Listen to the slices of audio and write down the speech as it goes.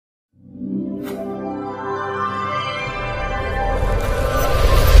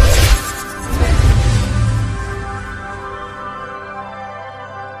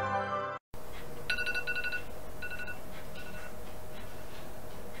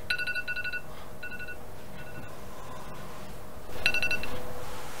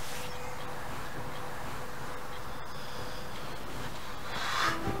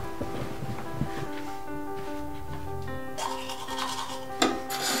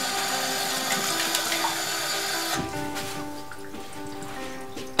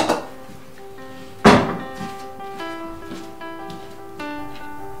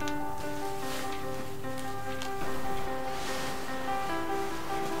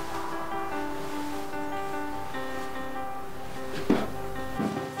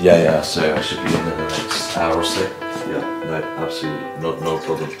Yeah, so I should be in the next hour or so. Yeah, no, absolutely, no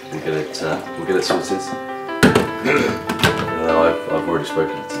problem. We'll get it sorted. I've already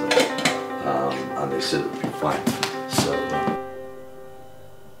spoken to them, and they said it would be fine. So,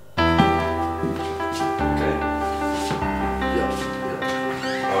 okay. Yeah.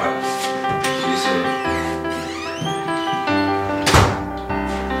 All right. See you soon.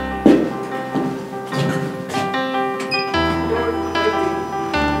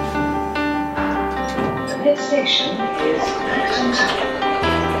 The next station is Kendacy.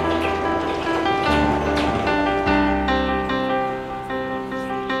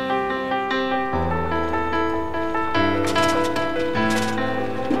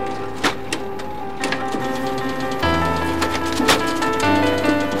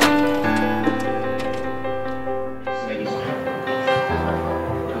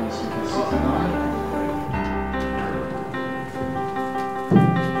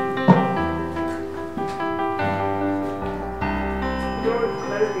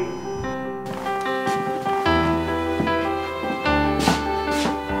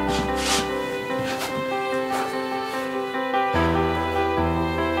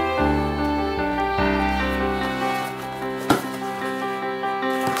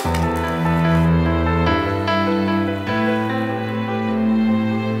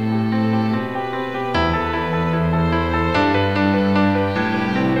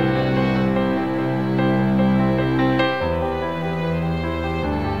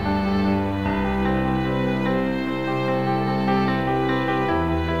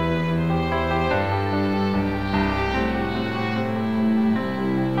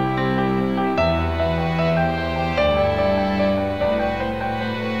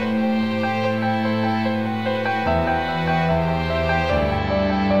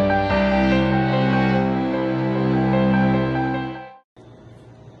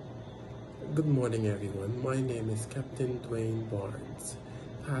 Good morning, everyone. My name is Captain Dwayne Barnes,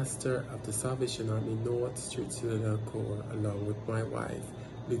 pastor of the Salvation Army North Street Citadel Corps, along with my wife,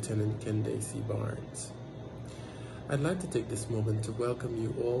 Lieutenant Kendacy Barnes. I'd like to take this moment to welcome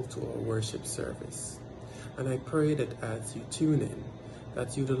you all to our worship service. And I pray that as you tune in,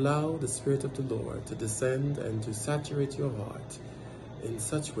 that you'd allow the Spirit of the Lord to descend and to saturate your heart in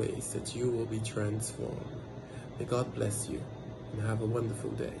such ways that you will be transformed. May God bless you and have a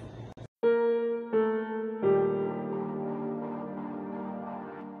wonderful day.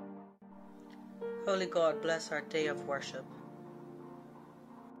 Holy God, bless our day of worship.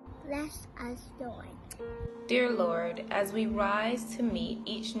 Bless us, Lord. Dear Lord, as we rise to meet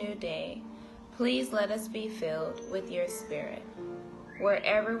each new day, please let us be filled with your Spirit.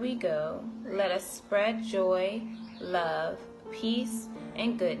 Wherever we go, let us spread joy, love, peace,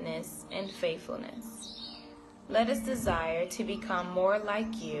 and goodness and faithfulness. Let us desire to become more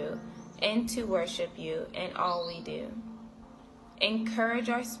like you and to worship you in all we do. Encourage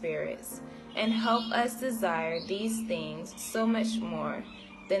our spirits and help us desire these things so much more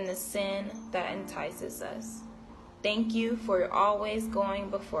than the sin that entices us. Thank you for always going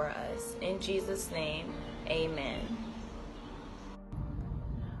before us. In Jesus' name, amen.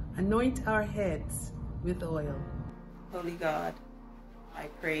 Anoint our heads with oil. Holy God, I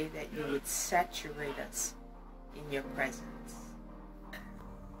pray that you would saturate us in your presence.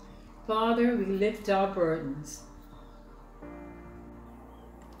 Father, we lift our burdens.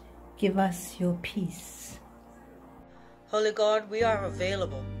 Give us your peace. Holy God, we are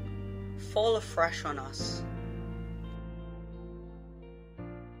available. Fall afresh on us.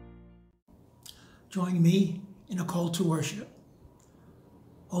 Join me in a call to worship.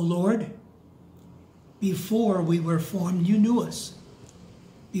 O Lord, before we were formed, you knew us.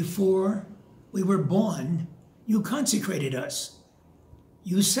 Before we were born, you consecrated us.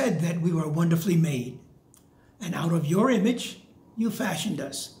 You said that we were wonderfully made, and out of your image, you fashioned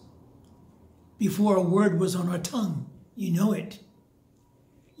us. Before a word was on our tongue, you know it.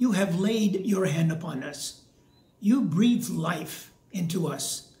 You have laid your hand upon us. You breathed life into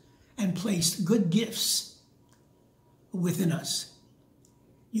us and placed good gifts within us.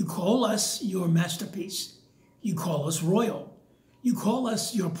 You call us your masterpiece. You call us royal. You call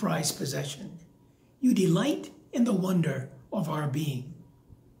us your prized possession. You delight in the wonder of our being.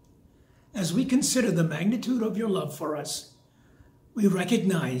 As we consider the magnitude of your love for us, we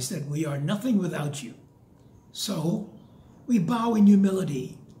recognize that we are nothing without you. So we bow in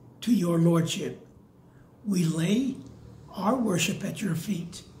humility to your lordship. We lay our worship at your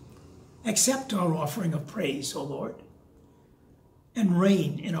feet. Accept our offering of praise, O Lord, and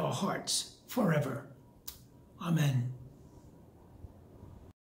reign in our hearts forever. Amen.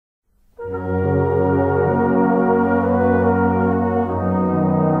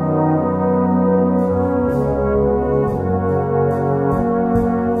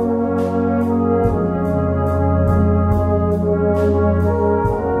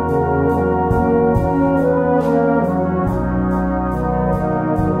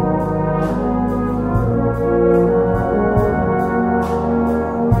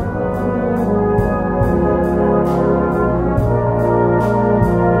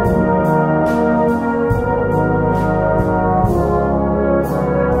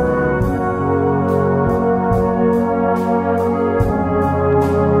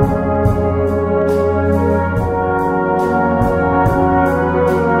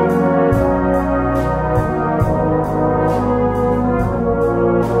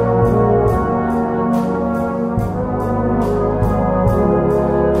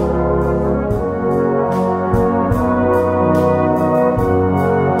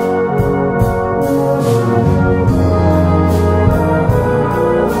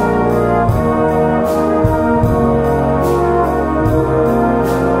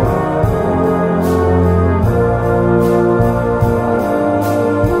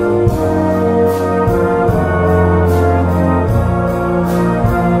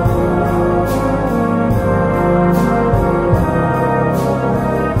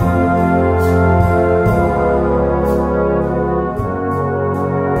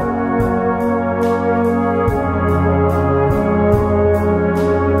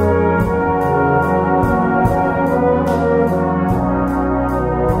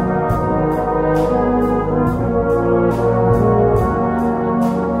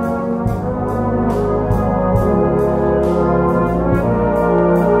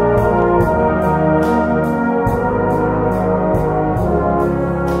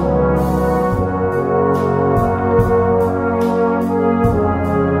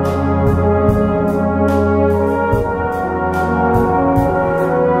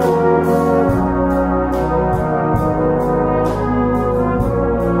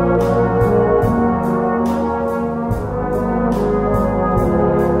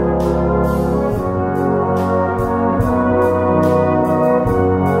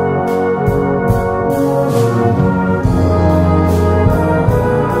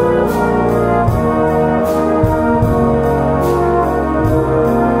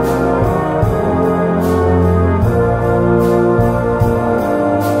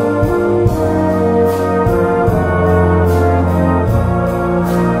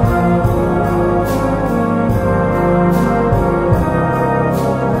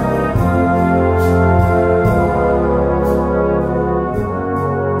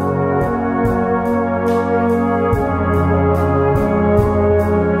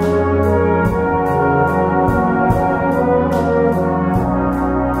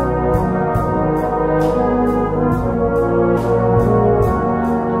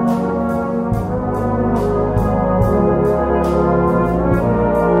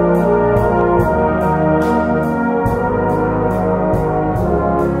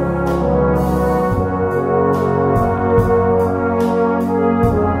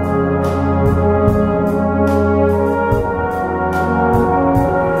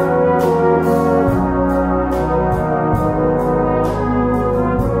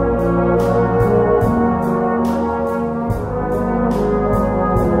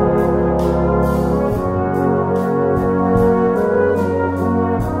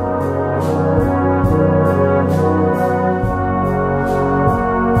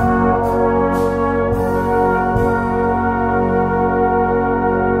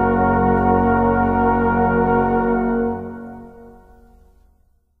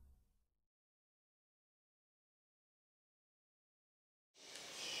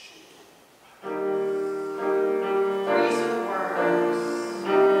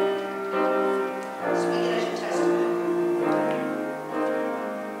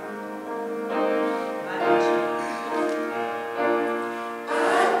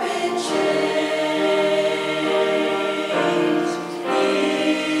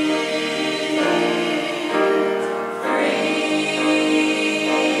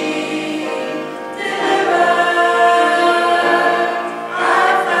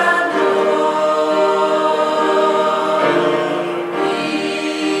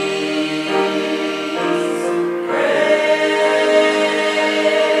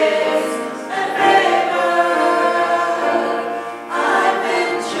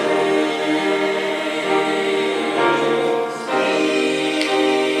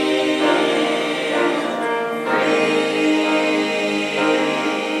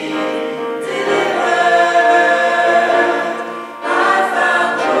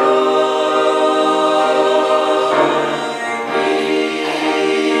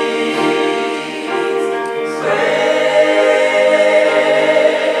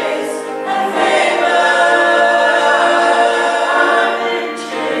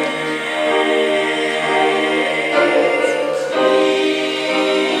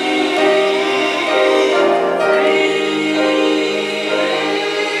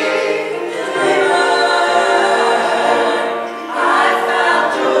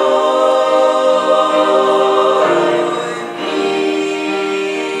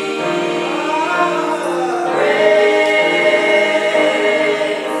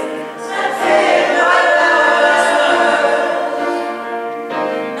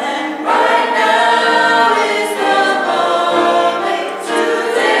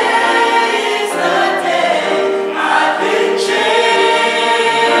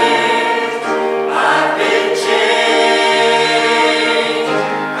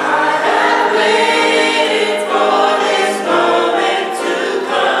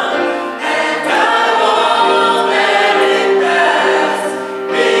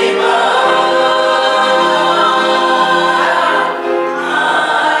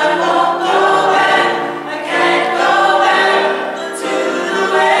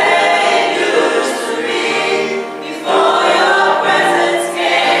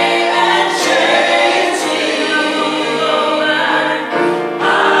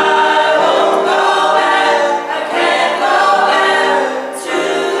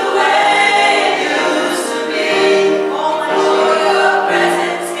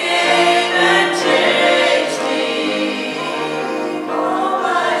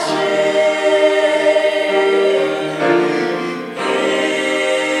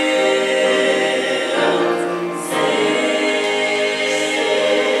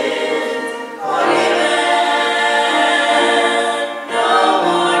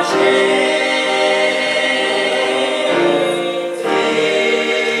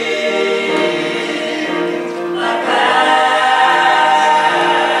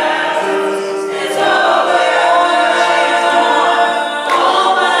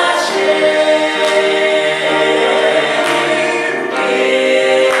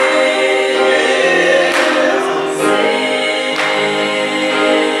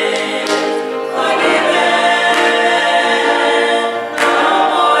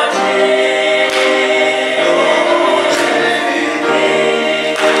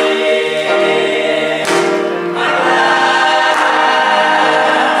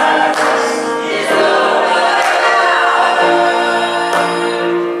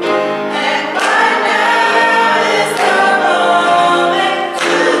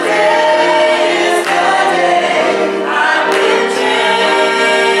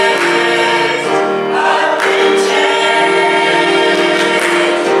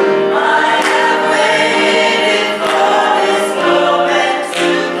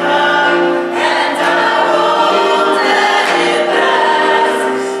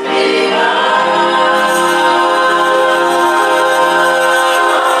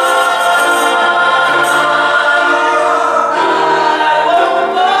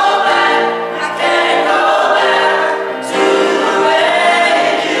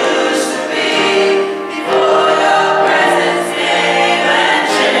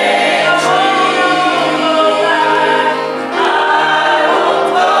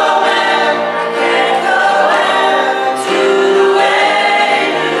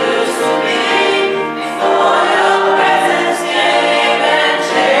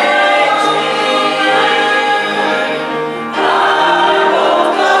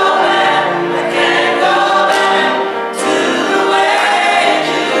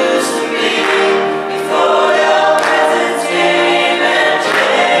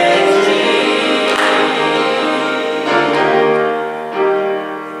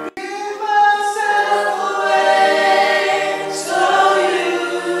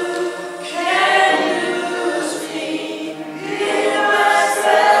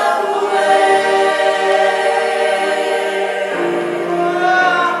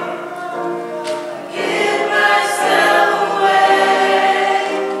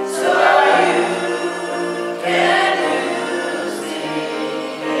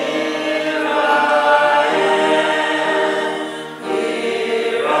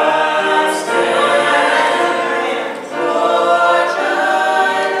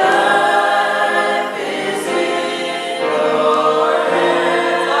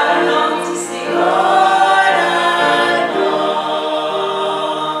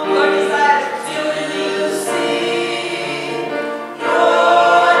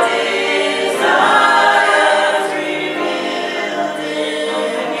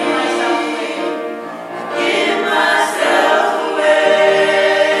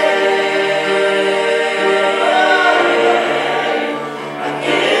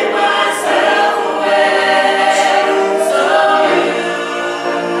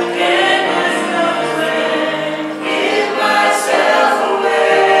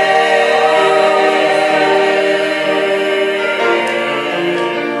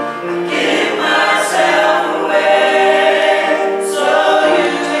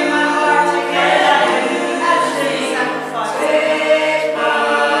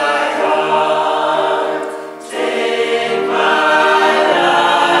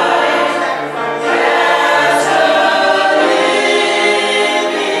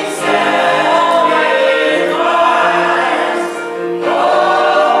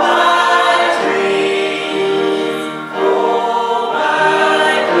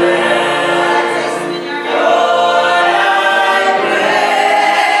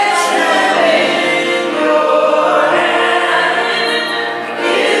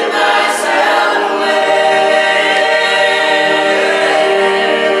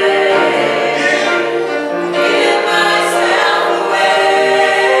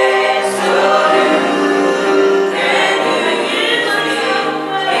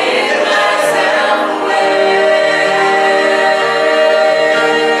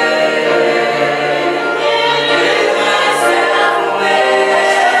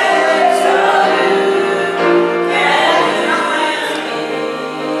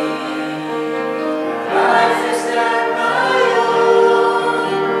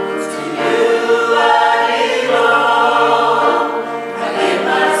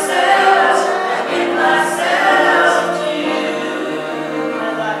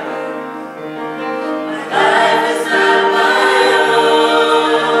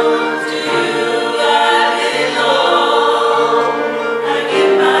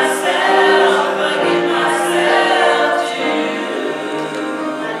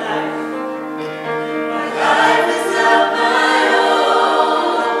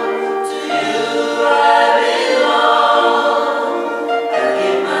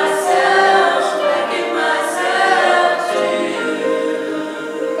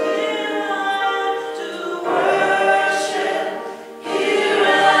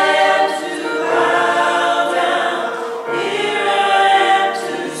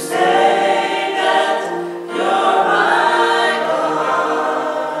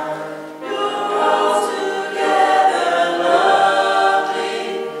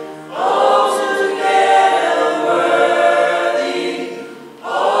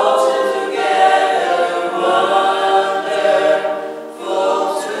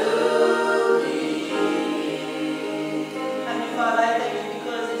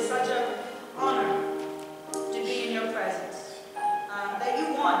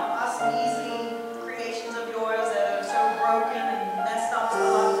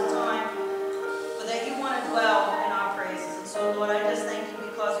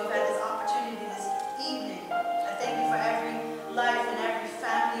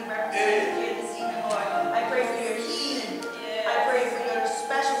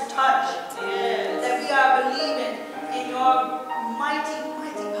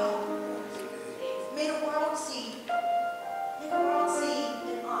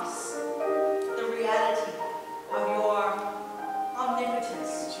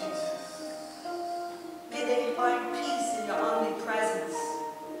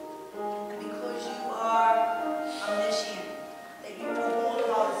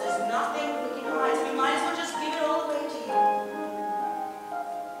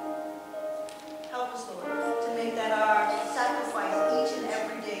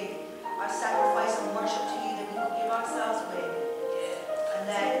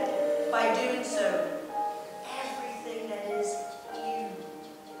 that by doing so, everything that is you,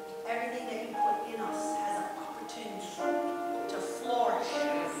 everything that you put in us has an opportunity to flourish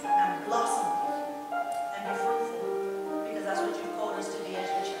and blossom and be fruitful, because that's what you've called us to be as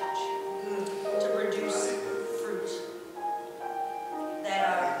a church, to produce fruit that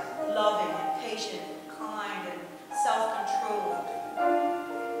are loving and patient, kind and self-controlled,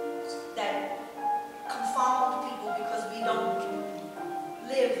 that confound people because we don't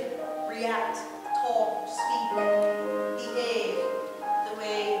live, react, talk, speak, behave the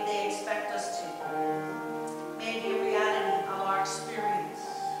way they expect us to. May it be a reality of our experience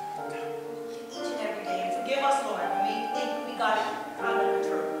each and every day. And forgive us, Lord, when we think we got it under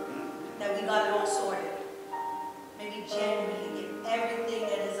control, that we got it all sorted. May we genuinely give everything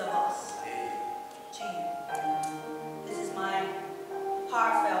that is of us to you. This is my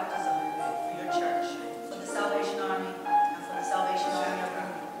heartfelt desire for your church, for the Salvation Army, and for the Salvation Army of Bermuda,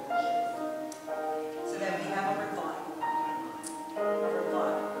 so that we have a revival,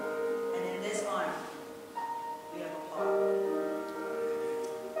 and in this army, we have a part.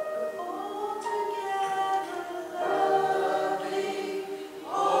 All together lovely,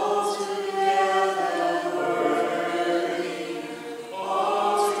 all together worthy,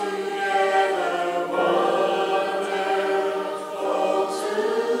 all together wonderful to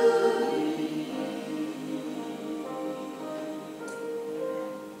me.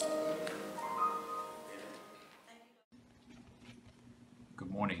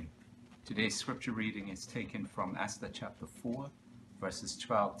 Good morning. Today's scripture reading is taken from Esther chapter 4, verses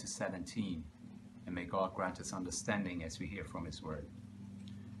 12 to 17, and may God grant us understanding as we hear from his word.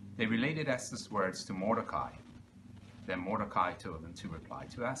 They related Esther's words to Mordecai. Then Mordecai told them to reply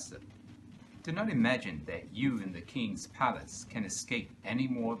to Esther, "Do not imagine that you in the king's palace can escape any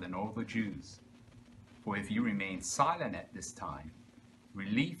more than all the Jews. For if you remain silent at this time,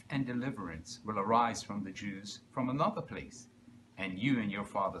 relief and deliverance will arise from the Jews from another place, and you and your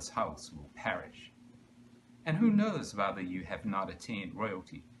father's house will perish. And who knows whether you have not attained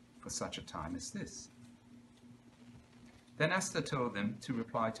royalty for such a time as this?" Then Esther told them to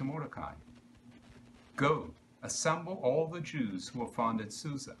reply to Mordecai, "Go, assemble all the Jews who are found at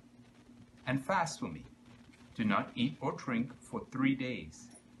Susa, and fast for me. Do not eat or drink for 3 days,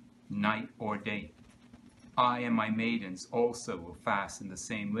 night or day. I and my maidens also will fast in the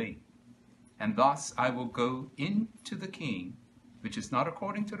same way. And thus I will go in to the king, which is not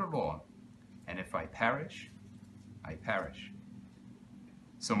according to the law, and if I perish, I perish."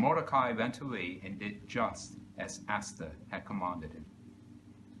 So Mordecai went away and did just as Esther had commanded him.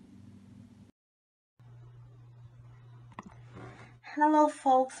 Hello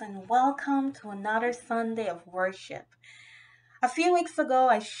folks, and welcome to another Sunday of worship. A few weeks ago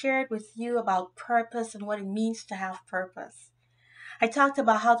I shared with you about purpose and what it means to have purpose. I talked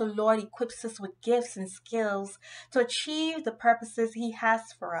about how the Lord equips us with gifts and skills to achieve the purposes he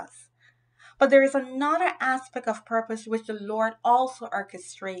has for us. But there is another aspect of purpose which the Lord also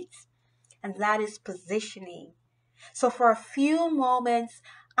orchestrates, and that is positioning. So for a few moments,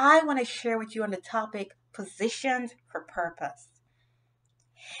 I want to share with you on the topic, positioned for purpose.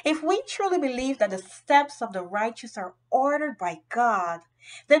 If we truly believe that the steps of the righteous are ordered by God,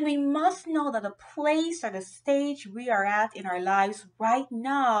 then we must know that the place or the stage we are at in our lives right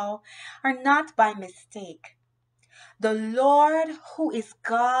now are not by mistake. The Lord, who is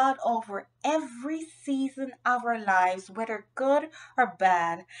God over every season of our lives, whether good or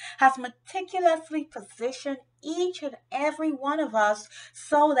bad, has meticulously positioned each and every one of us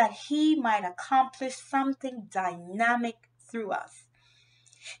so that he might accomplish something dynamic through us.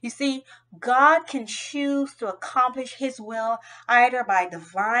 You see, God can choose to accomplish his will either by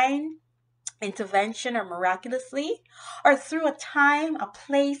divine intervention or miraculously, or through a time, a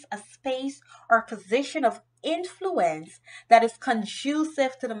place, a space, or position of influence that is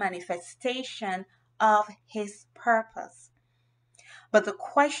conducive to the manifestation of his purpose. But the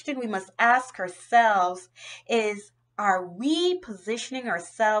question we must ask ourselves is, are we positioning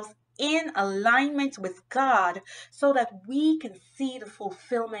ourselves in alignment with God so that we can see the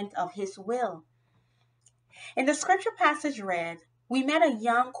fulfillment of his will? In the scripture passage read, we met a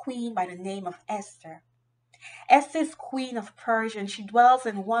young queen by the name of Esther. Esther is queen of Persia, and she dwells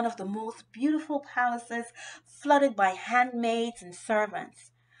in one of the most beautiful palaces flooded by handmaids and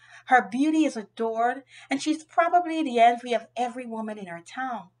servants. Her beauty is adored, and she's probably the envy of every woman in her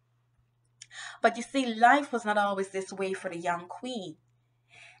town. But you see, life was not always this way for the young queen.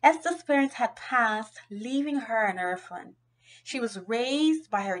 Esther's parents had passed, leaving her an orphan. She was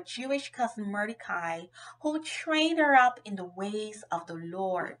raised by her Jewish cousin Mordecai, who trained her up in the ways of the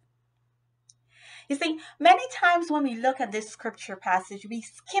Lord. You see, many times when we look at this scripture passage, we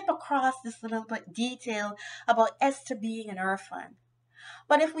skip across this little bit detail about Esther being an orphan.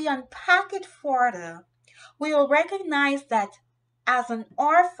 But if we unpack it further, we will recognize that as an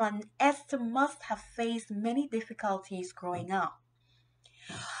orphan, Esther must have faced many difficulties growing up.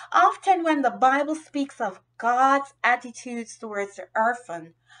 Often when the Bible speaks of God's attitudes towards the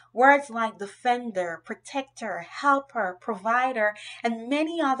orphan, words like defender, protector, helper, provider, and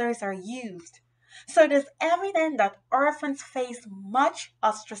many others are used. So it is evident that orphans faced much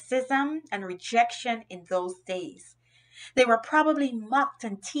ostracism and rejection in those days. They were probably mocked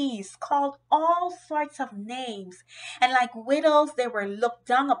and teased, called all sorts of names, and like widows, they were looked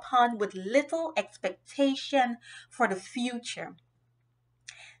down upon with little expectation for the future.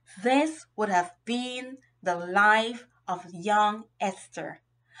 This would have been the life of young Esther.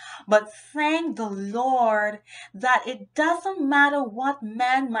 But thank the Lord that it doesn't matter what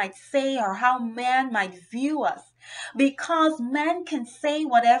man might say or how man might view us, because men can say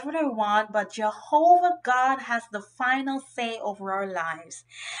whatever they want, but Jehovah God has the final say over our lives.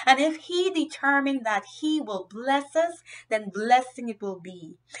 And if He determines that He will bless us, then blessing it will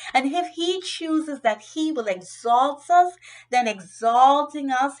be. And if He chooses that He will exalt us, then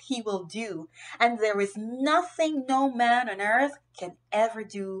exalting us He will do. And there is nothing no man on earth can ever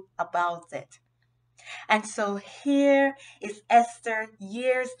do about it. And so here is Esther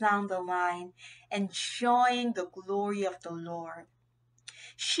years down the line, enjoying the glory of the Lord.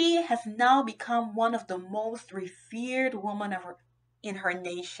 She has now become one of the most revered women in her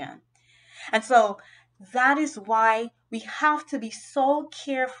nation. And so that is why we have to be so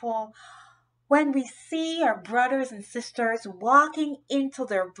careful when we see our brothers and sisters walking into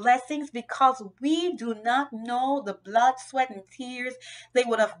their blessings, because we do not know the blood, sweat, and tears they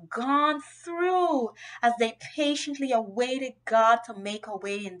would have gone through as they patiently awaited God to make a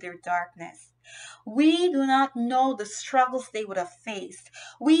way in their darkness. We do not know the struggles they would have faced.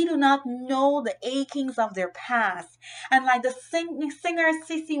 We do not know the achings of their past. And like the singer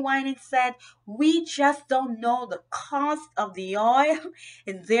Sissy Wining said, we just don't know the cost of the oil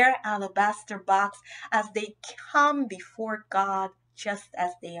in their alabaster box as they come before God just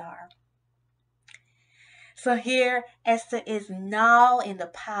as they are. So here Esther is now in the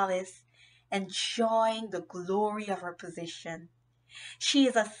palace, enjoying the glory of her position. She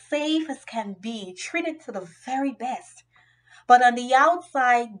is as safe as can be, treated to the very best. But on the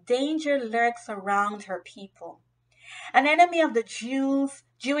outside, danger lurks around her people. An enemy of the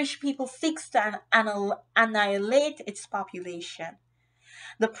Jewish people seeks to annihilate its population.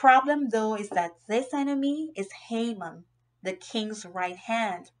 The problem, though, is that this enemy is Haman, the king's right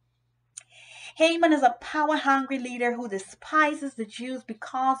hand. Haman is a power-hungry leader who despises the Jews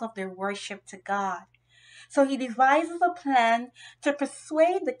because of their worship to God. So he devises a plan to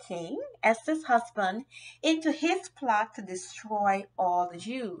persuade the king, Esther's husband, into his plot to destroy all the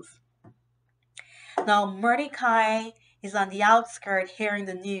Jews. Now Mordecai is on the outskirts hearing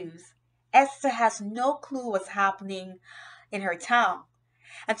the news. Esther has no clue what's happening in her town.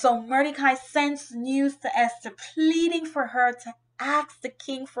 And so Mordecai sends news to Esther, pleading for her to ask the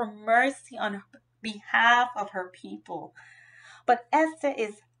king for mercy on behalf of her people. But Esther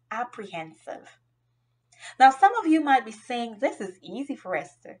is apprehensive. Now, some of you might be saying, this is easy for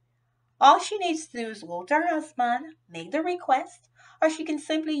Esther. All she needs to do is go to her husband, make the request, or she can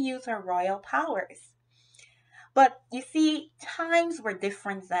simply use her royal powers. But you see, times were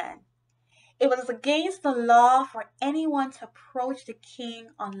different then. It was against the law for anyone to approach the king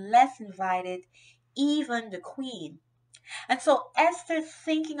unless invited, even the queen. And so Esther,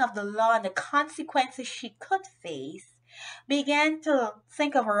 thinking of the law and the consequences she could face, began to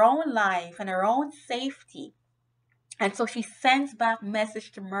think of her own life and her own safety. And so she sends back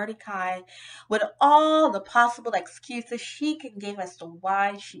message to Mordecai with all the possible excuses she can give as to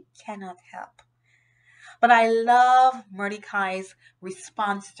why she cannot help. But I love Mordecai's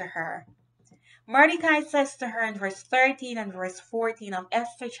response to her. Mordecai says to her in verse 13 and verse 14 of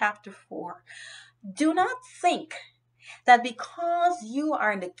Esther chapter 4, "Do not think that because you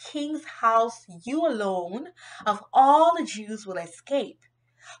are in the king's house, you alone of all the Jews will escape.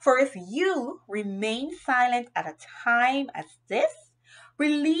 For if you remain silent at a time as this,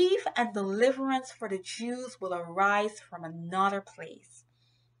 relief and deliverance for the Jews will arise from another place."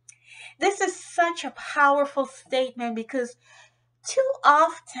 This is such a powerful statement because too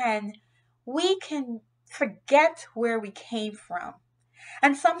often we can forget where we came from.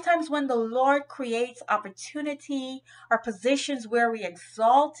 And sometimes when the Lord creates opportunity or positions where we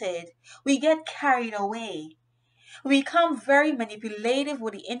exalted, we get carried away. We become very manipulative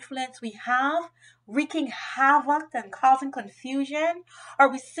with the influence we have, wreaking havoc and causing confusion, or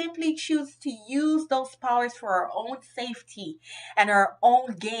we simply choose to use those powers for our own safety and our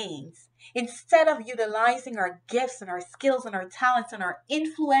own gains, instead of utilizing our gifts and our skills and our talents and our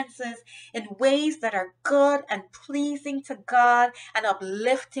influences in ways that are good and pleasing to God and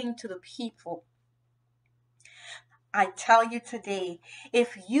uplifting to the people. I tell you today,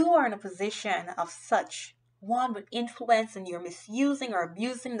 if you are in a position of such one with influence and you're misusing or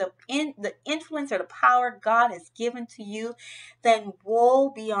abusing the influence or the power God has given to you, then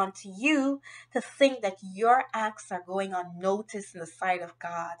woe be unto you to think that your acts are going unnoticed in the sight of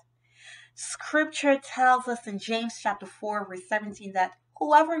God. Scripture tells us in James chapter 4 verse 17 that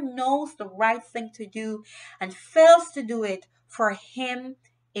whoever knows the right thing to do and fails to do it, for him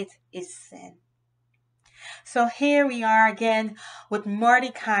it is sin. So here we are again with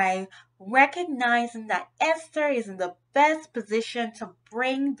Mordecai, recognizing that Esther is in the best position to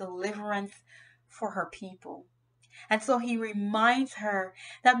bring deliverance for her people. And so he reminds her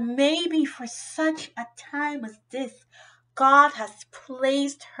that maybe for such a time as this, God has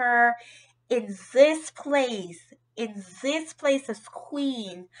placed her in this place as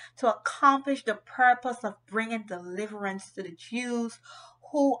queen to accomplish the purpose of bringing deliverance to the Jews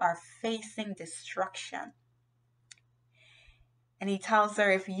who are facing destruction. And he tells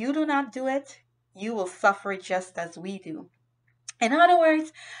her, if you do not do it, you will suffer just as we do. In other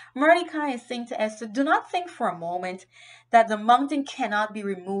words, Mordecai is saying to Esther, do not think for a moment that the mountain cannot be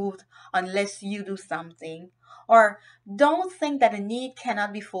removed unless you do something. Or don't think that a need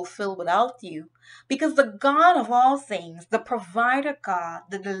cannot be fulfilled without you. Because the God of all things, the provider God,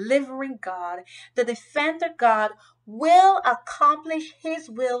 the delivering God, the defender God, will accomplish his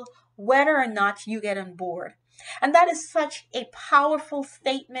will whether or not you get on board. And that is such a powerful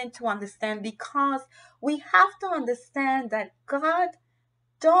statement to understand, because we have to understand that God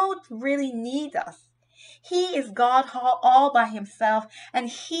don't really need us. He is God all by himself, and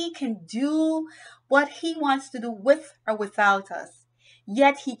he can do what he wants to do with or without us.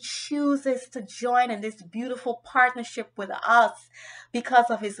 Yet he chooses to join in this beautiful partnership with us because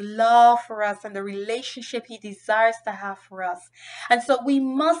of his love for us and the relationship he desires to have for us. And so we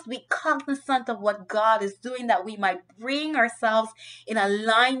must be cognizant of what God is doing, that we might bring ourselves in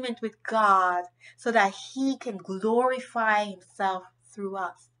alignment with God so that he can glorify himself through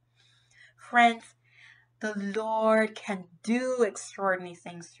us. Friends, the Lord can do extraordinary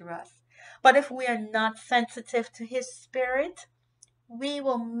things through us. But if we are not sensitive to his spirit, we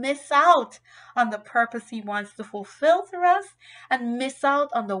will miss out on the purpose he wants to fulfill through us and miss out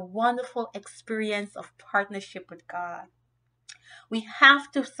on the wonderful experience of partnership with God. We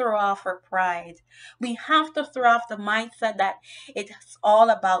have to throw off our pride. We have to throw off the mindset that it's all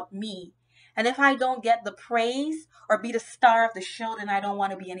about me. And if I don't get the praise or be the star of the show, then I don't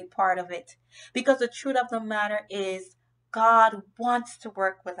want to be any part of it. Because the truth of the matter is, God wants to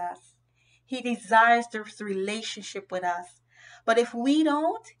work with us. He desires this relationship with us. But if we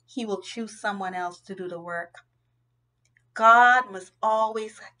don't, he will choose someone else to do the work. God must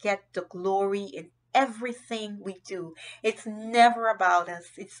always get the glory in everything we do. It's never about us.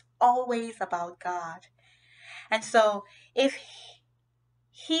 It's always about God. And so if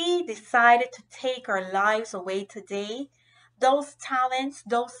he decided to take our lives away today, those talents,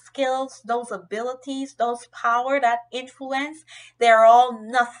 those skills, those abilities, those power, that influence, they're all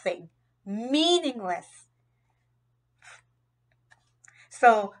nothing, meaningless.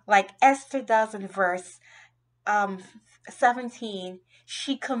 So like Esther does in verse 17,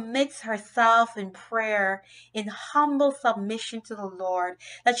 she commits herself in prayer, in humble submission to the Lord,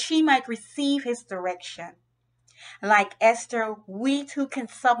 that she might receive his direction. Like Esther, we too can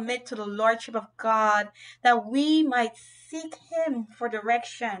submit to the Lordship of God, that we might seek him for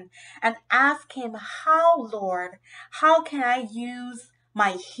direction and ask him, how, Lord, how can I use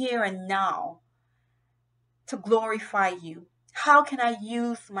my here and now to glorify you? How can I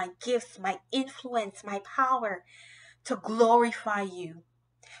use my gifts, my influence, my power to glorify you?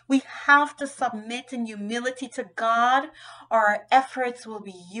 We have to submit in humility to God, or our efforts will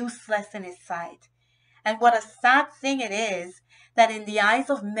be useless in his sight. And what a sad thing it is that in the eyes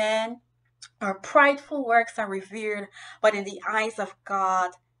of men, our prideful works are revered, but in the eyes of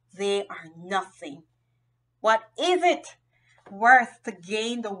God, they are nothing. What is it worth to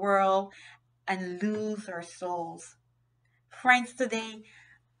gain the world and lose our souls? Friends, today,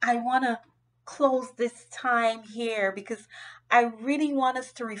 I want to close this time here because I really want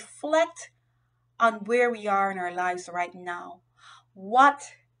us to reflect on where we are in our lives right now. What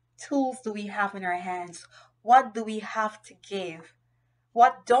tools do we have in our hands? What do we have to give?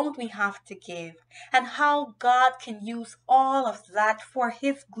 What don't we have to give? And how God can use all of that for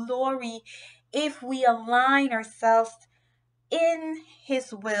His glory if we align ourselves in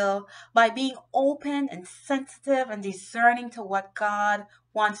His will by being open and sensitive and discerning to what God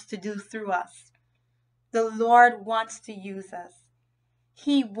wants to do through us. The Lord wants to use us.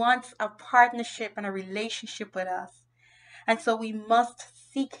 He wants a partnership and a relationship with us. And so we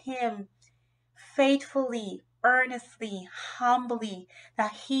must seek Him faithfully, earnestly, humbly,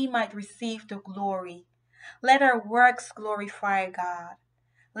 that He might receive the glory. Let our works glorify God.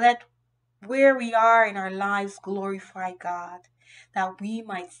 Let where we are in our lives glorify God, that we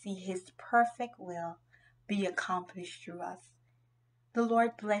might see His perfect will be accomplished through us. The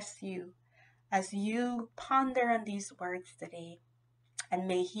Lord bless you as you ponder on these words today, and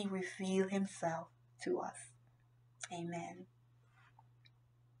may He reveal Himself to us. Amen.